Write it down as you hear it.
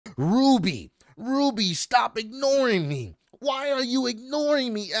Ruby, stop ignoring me. Why are you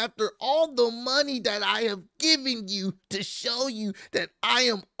ignoring me after all the money that I have given you to show you that I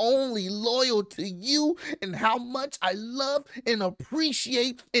am only loyal to you and how much I love and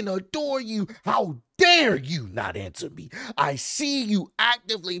appreciate and adore you? How dare you not answer me? I see you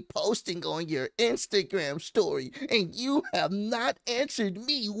actively posting on your Instagram story and you have not answered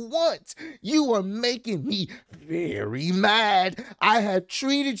me once. You are making me very mad. I have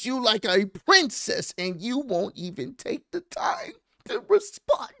treated you like a princess and you won't even take the time to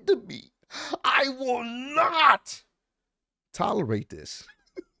respond to me. I will not tolerate this.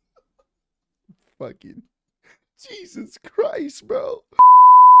 Fucking Jesus Christ, bro.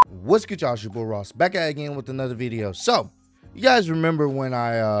 What's good, y'all? It's your boy Ross, back at it again with another video. So, you guys remember when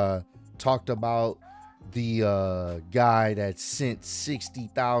I talked about the guy that sent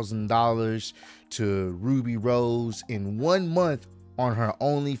 $60,000 to Ruby Rose in 1 month on her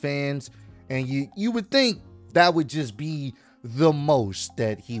OnlyFans? And you would think that would just be the most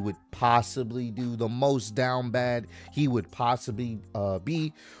that he would possibly do, the most down bad he would possibly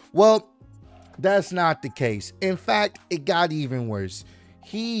be. Well, that's not the case. In fact, it got even worse.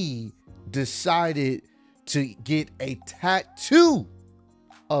 He decided to get a tattoo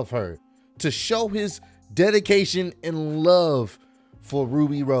of her to show his dedication and love for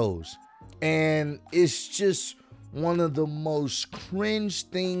Ruby Rose. And it's just one of the most cringe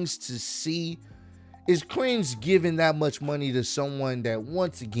things to see. It's cringe giving that much money to someone that,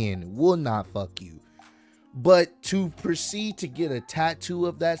 once again, will not fuck you. But to proceed to get a tattoo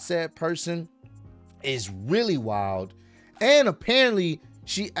of that said person is really wild. And apparently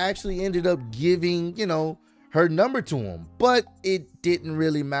she actually ended up giving, you know, her number to him. But it didn't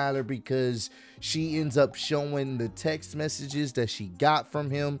really matter because she ends up showing the text messages that she got from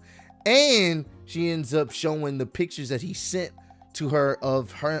him. And she ends up showing the pictures that he sent to her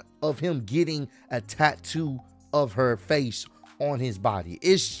of him getting a tattoo of her face on his body.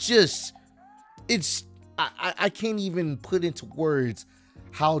 It's just, I can't even put into words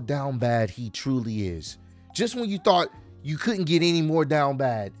how down bad he truly is. Just when you thought you couldn't get any more down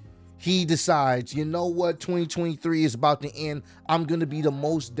bad, he decides, you know what, 2023 is about to end. I'm going to be the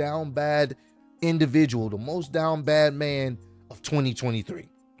most down bad individual, the most down bad man of 2023.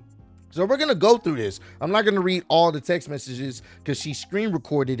 So we're going to go through this. I'm not going to read all the text messages because she screen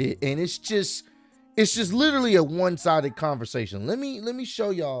recorded it, and it's just literally a one-sided conversation. Let me show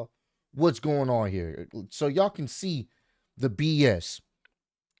y'all what's going on here so y'all can see the BS.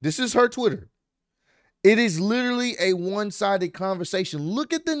 This is her Twitter. It is literally a one-sided conversation.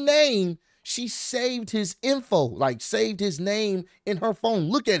 Look at the name. She saved his info, like saved his name in her phone.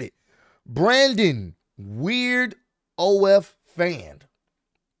 Look at it. Brandon, weird OF fan.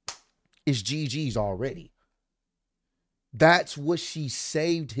 It's GG's already. That's what she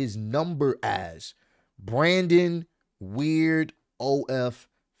saved his number as. Brandon, weird OF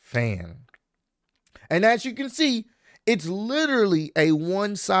fan. And as you can see, it's literally a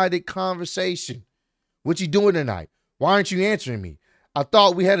one-sided conversation. What you doing tonight? Why aren't you answering me? I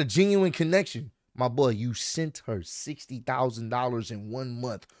thought we had a genuine connection. My boy, you sent her $60,000 in 1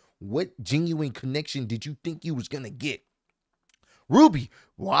 month. What genuine connection did you think you was going to get? Ruby,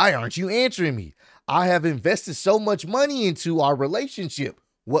 why aren't you answering me? I have invested so much money into our relationship.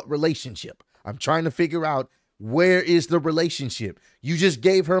 What relationship? I'm trying to figure out, where is the relationship? You just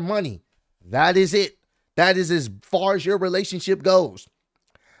gave her money. That is it. That is as far as your relationship goes.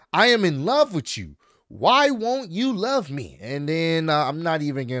 I am in love with you. Why won't you love me? And then I'm not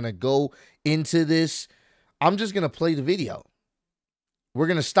even going to go into this. I'm just going to play the video. We're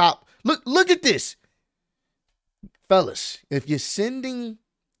going to stop. Look at this. Fellas, if you're sending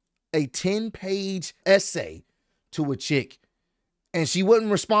a 10-page essay to a chick and she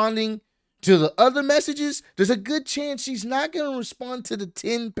wasn't responding to the other messages, there's a good chance she's not going to respond to the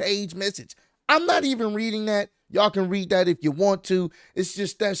 10-page message. I'm not even reading that. Y'all can read that if you want to. It's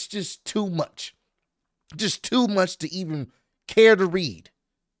just, that's just too much. Just too much to even care to read.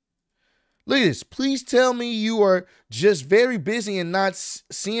 Look at this. Please tell me you are just very busy and not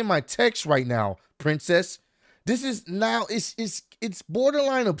seeing my text right now, princess. This is now, it's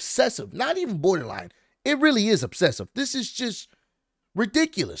borderline obsessive. Not even borderline. It really is obsessive. This is just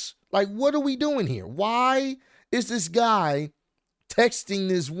ridiculous. Like, what are we doing here? Why is this guy texting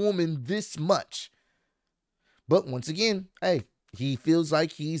this woman this much? But once again, hey, he feels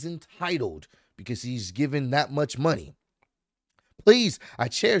like he's entitled because he's given that much money. Please, I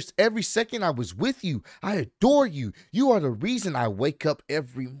cherished every second I was with you. I adore you. You are the reason I wake up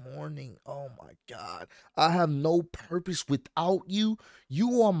every morning. Oh my God. I have no purpose without you.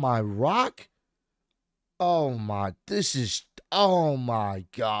 You are my rock. Oh my, this is, Oh my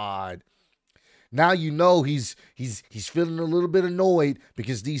God. Now you know he's feeling a little bit annoyed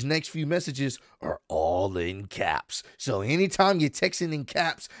because these next few messages are all in caps. So anytime you're texting in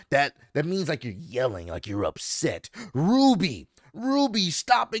caps, that means like you're yelling, like you're upset. Ruby,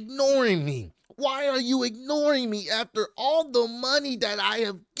 stop ignoring me. Why are you ignoring me after all the money that I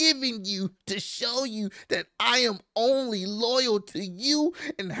have given you to show you that I am only loyal to you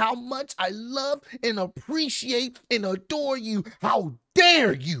and how much I love and appreciate and adore you? How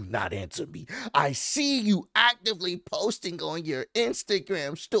dare you not answer me? I see you actively posting on your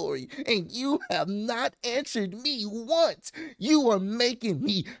Instagram story and you have not answered me once. You are making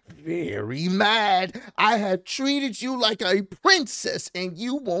me very mad. I have treated you like a princess and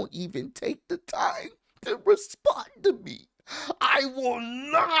you won't even take the time to respond to me. I will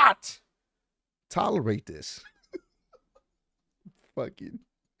not tolerate this. Fucking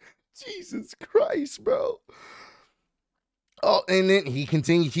Jesus Christ, bro. Oh, and then he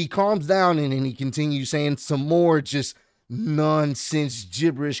calms down and then he continues saying some more just nonsense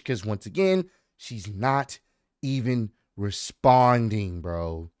gibberish because once again, she's not even responding,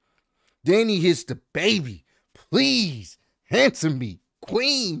 bro. Then he hits the baby. Please answer me,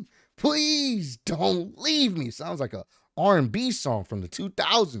 queen. Please don't leave me. Sounds like a R&B song from the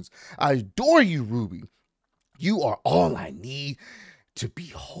 2000s. I adore you, Ruby. You are all I need to be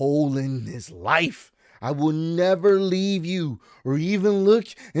whole in this life. I will never leave you or even look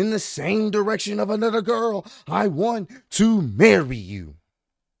in the same direction of another girl. I want to marry you.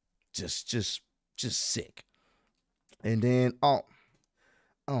 Just sick. And then, oh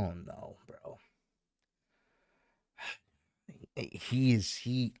no, bro. He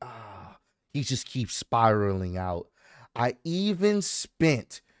just keeps spiraling out. I even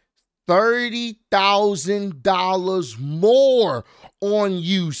spent $30,000 more on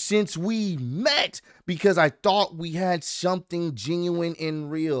you since we met because I thought we had something genuine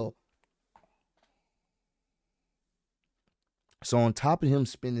and real. So on top of him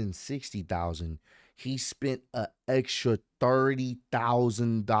spending $60,000, he spent an extra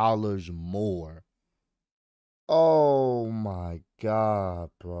 $30,000 more. Oh my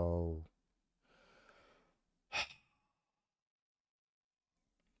God, bro.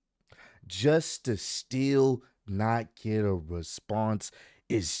 Just to still not get a response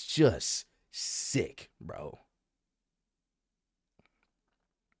is just sick, bro.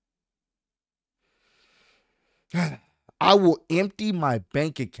 I will empty my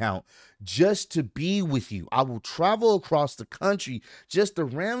bank account just to be with you. I will travel across the country just to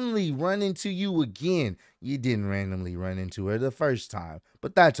randomly run into you again. You didn't randomly run into her the first time,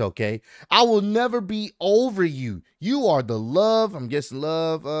 but that's okay. I will never be over you. You are the love. I'm guessing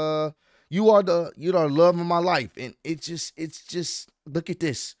love. You're the love of my life. And it's just look at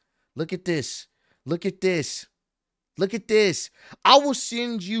this. Look at this. Look at this. Look at this. I will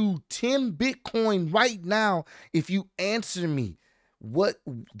send you 10 Bitcoin right now if you answer me. What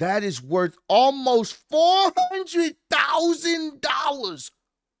that is worth almost $400,000.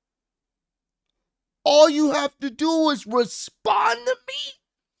 All you have to do is respond to me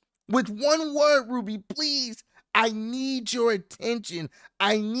with one word, Ruby. Please, I need your attention.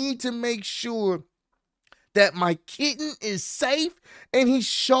 I need to make sure that my kitten is safe and he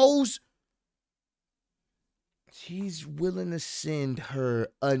shows he's willing to send her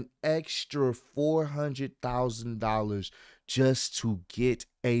an extra $400,000 just to get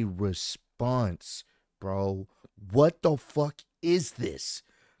a response, bro. What the fuck is this?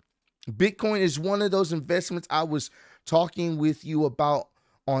 Bitcoin is one of those investments I was talking with you about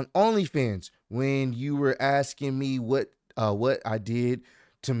on OnlyFans when you were asking me what I did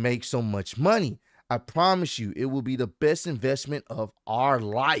to make so much money. I promise you, it will be the best investment of our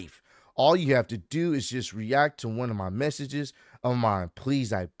life. All you have to do is just react to one of my messages of mine.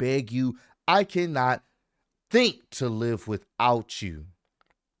 Please, I beg you. I cannot think to live without you.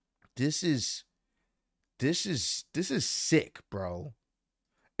 This is sick, bro.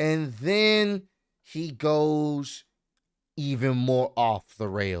 And then he goes even more off the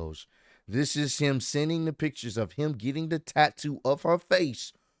rails. This is him sending the pictures of him getting the tattoo of her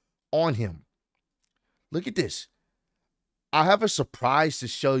face on him. Look at this. I have a surprise to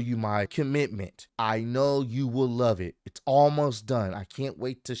show you my commitment. I know you will love it. It's almost done. I can't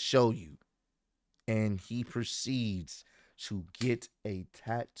wait to show you. And he proceeds to get a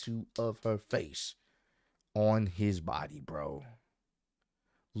tattoo of her face on his body, bro.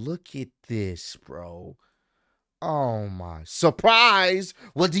 Look at this, bro. Oh my. Surprise!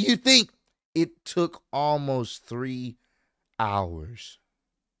 What do you think? It took almost 3 hours.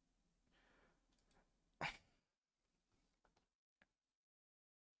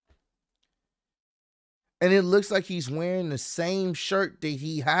 And it looks like he's wearing the same shirt that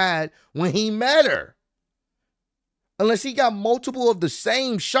he had when he met her. Unless he got multiple of the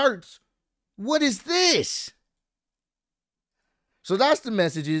same shirts. What is this? So that's the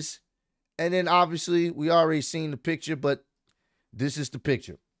messages. And then obviously we already seen the picture, but this is the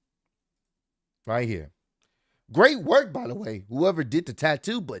picture. Right here. Great work, by the way, whoever did the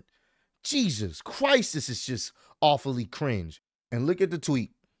tattoo, but Jesus Christ, this is just awfully cringe. And look at the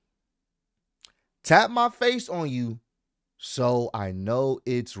tweet. Tap my face on you so I know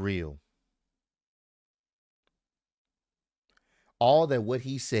it's real. All that what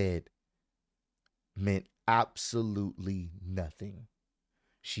he said meant absolutely nothing.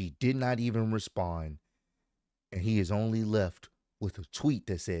 She did not even respond. And he is only left with a tweet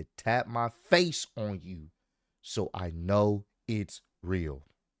that said, tap my face on you so I know it's real.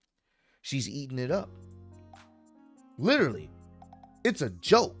 She's eating it up. Literally. It's a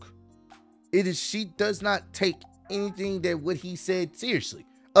joke. It is. She does not take anything that what he said seriously,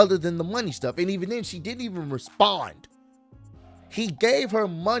 other than the money stuff. And even then, she didn't even respond. He gave her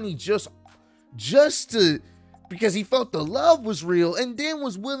money just to, because he felt the love was real, and then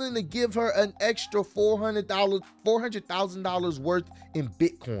was willing to give her an extra $400,000 worth in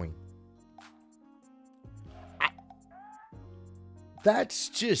Bitcoin. That's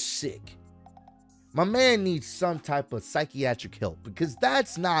just sick. My man needs some type of psychiatric help, because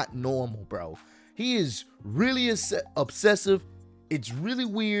that's not normal, bro. He is really obsessive. It's really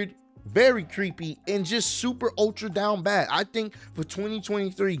weird, very creepy, and just super ultra down bad. I think for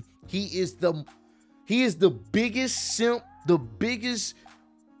 2023, he is the biggest simp, the biggest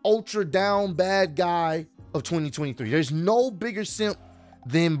ultra down bad guy of 2023. There's no bigger simp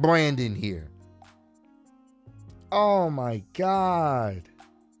than Brandon here. Oh my God.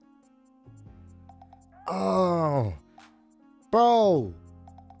 Oh, bro,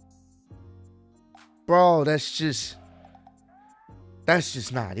 that's just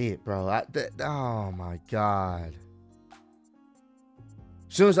not it, bro. Oh my God.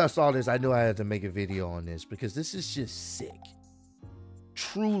 As soon as I saw this, I knew I had to make a video on this, because this is just sick.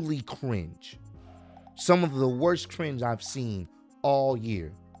 Truly cringe. Some of the worst cringe I've seen all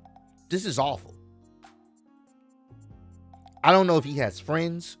year. This is awful. I don't know if he has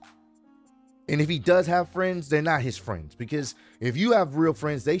friends. And if he does have friends, they're not his friends. Because if you have real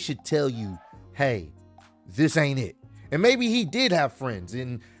friends, they should tell you, hey, this ain't it. And maybe he did have friends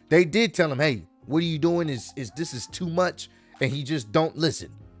and they did tell him, hey, what are you doing? This is too much. And he just don't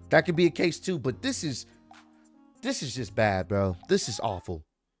listen. That could be a case too. But this is just bad, bro. This is awful.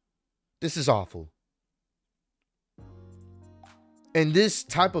 This is awful. And this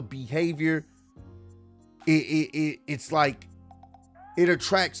type of behavior, it's like, it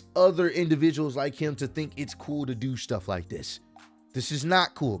attracts other individuals like him to think it's cool to do stuff like this. This is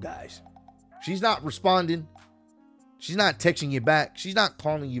not cool, guys. She's not responding. She's not texting you back. She's not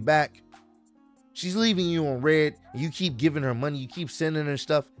calling you back. She's leaving you on red. And you keep giving her money. You keep sending her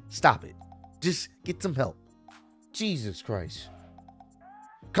stuff. Stop it. Just get some help. Jesus Christ.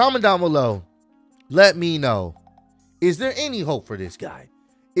 Comment down below. Let me know. Is there any hope for this guy?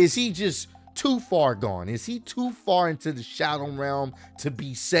 Is he just too far gone? Is he too far into the shadow realm to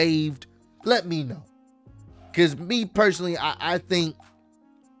be saved? Let me know. Because me personally, I think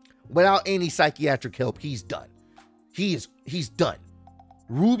without any psychiatric help, he's done. He's done.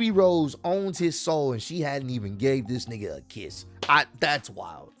 Ruby Rose owns his soul, and she hadn't even gave this nigga a kiss. That's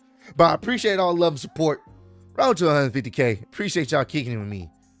wild. But I appreciate all love and support. Road to 150K. Appreciate y'all kicking it with me.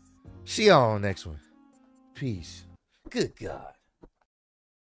 See y'all on the next one. Peace. Good God.